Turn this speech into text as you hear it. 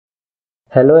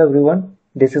Hello everyone,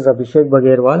 this is Abhishek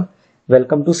Bagherwal.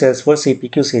 Welcome to Salesforce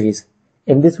CPQ series.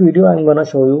 In this video, I'm going to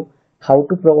show you how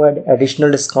to provide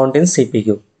additional discount in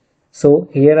CPQ. So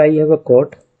here I have a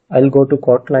quote. I'll go to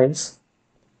quote lines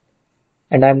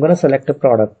and I'm going to select a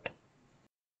product.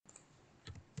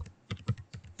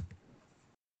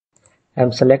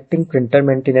 I'm selecting printer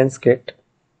maintenance kit.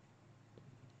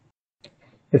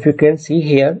 If you can see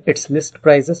here, its list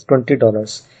price is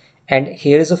 $20 and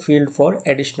here is a field for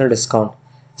additional discount.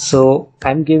 So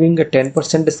I'm giving a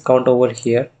 10% discount over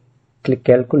here. Click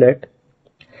calculate.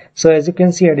 So as you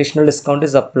can see, additional discount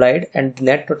is applied and the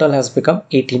net total has become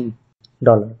 $18.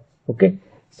 Okay.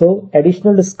 So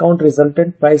additional discount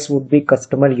resultant price would be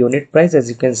customer unit price. As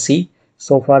you can see,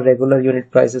 so far regular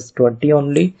unit price is 20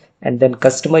 only, and then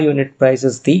customer unit price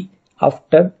is the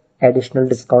after additional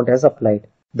discount has applied,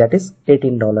 that is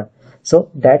 $18.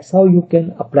 So that's how you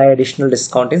can apply additional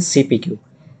discount in CPQ.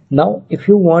 Now if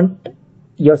you want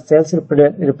your sales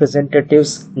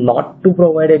representatives not to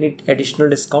provide any additional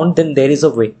discount, then there is a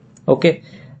way. Okay,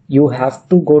 you have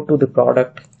to go to the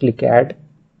product, click add,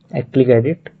 I click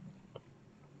edit,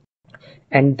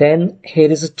 and then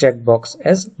here is a checkbox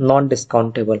as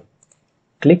non-discountable.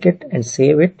 Click it and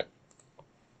save it.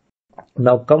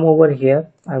 Now come over here,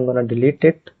 I'm gonna delete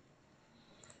it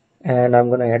and I'm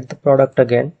gonna add the product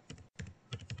again.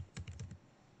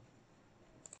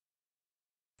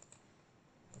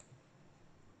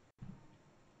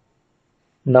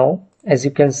 Now as you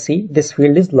can see, this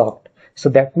field is locked, so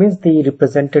that means the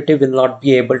representative will not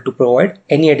be able to provide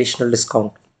any additional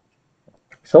discount.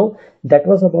 So that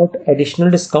was about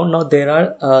additional discount. Now there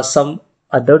are some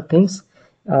other things,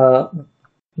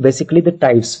 basically the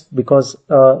types, because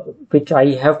which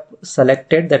I have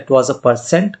selected, that was a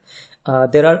percent.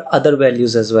 There are other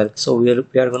values as well, so we are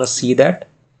going to see that.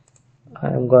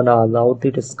 I'm going to allow the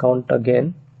discount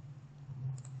again.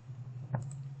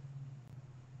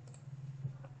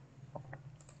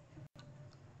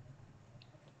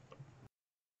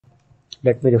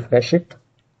 Let me refresh it.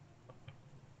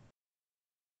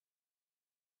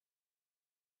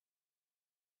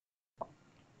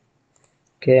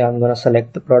 Okay, I'm going to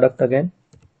select the product again.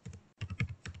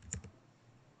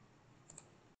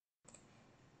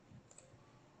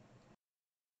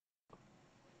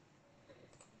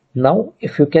 Now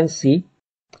if you can see,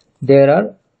 there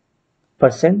are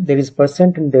percent, there is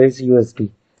percent and there is USD.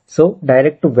 So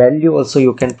direct to value also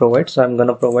you can provide. So I'm going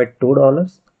to provide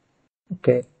 $2.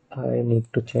 Okay, I need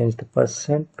to change the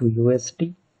percent to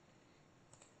USD.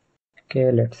 Okay,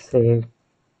 let's say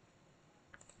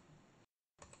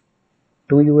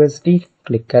 2 USD.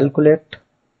 Click calculate.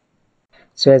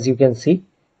 So as you can see,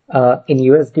 in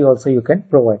USD also you can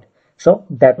provide. So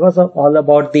that was all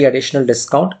about the additional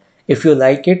discount. If you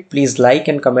like it, please like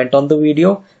and comment on the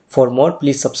video. For more,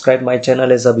 please subscribe my channel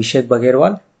as Abhishek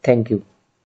Bagherwal. Thank you.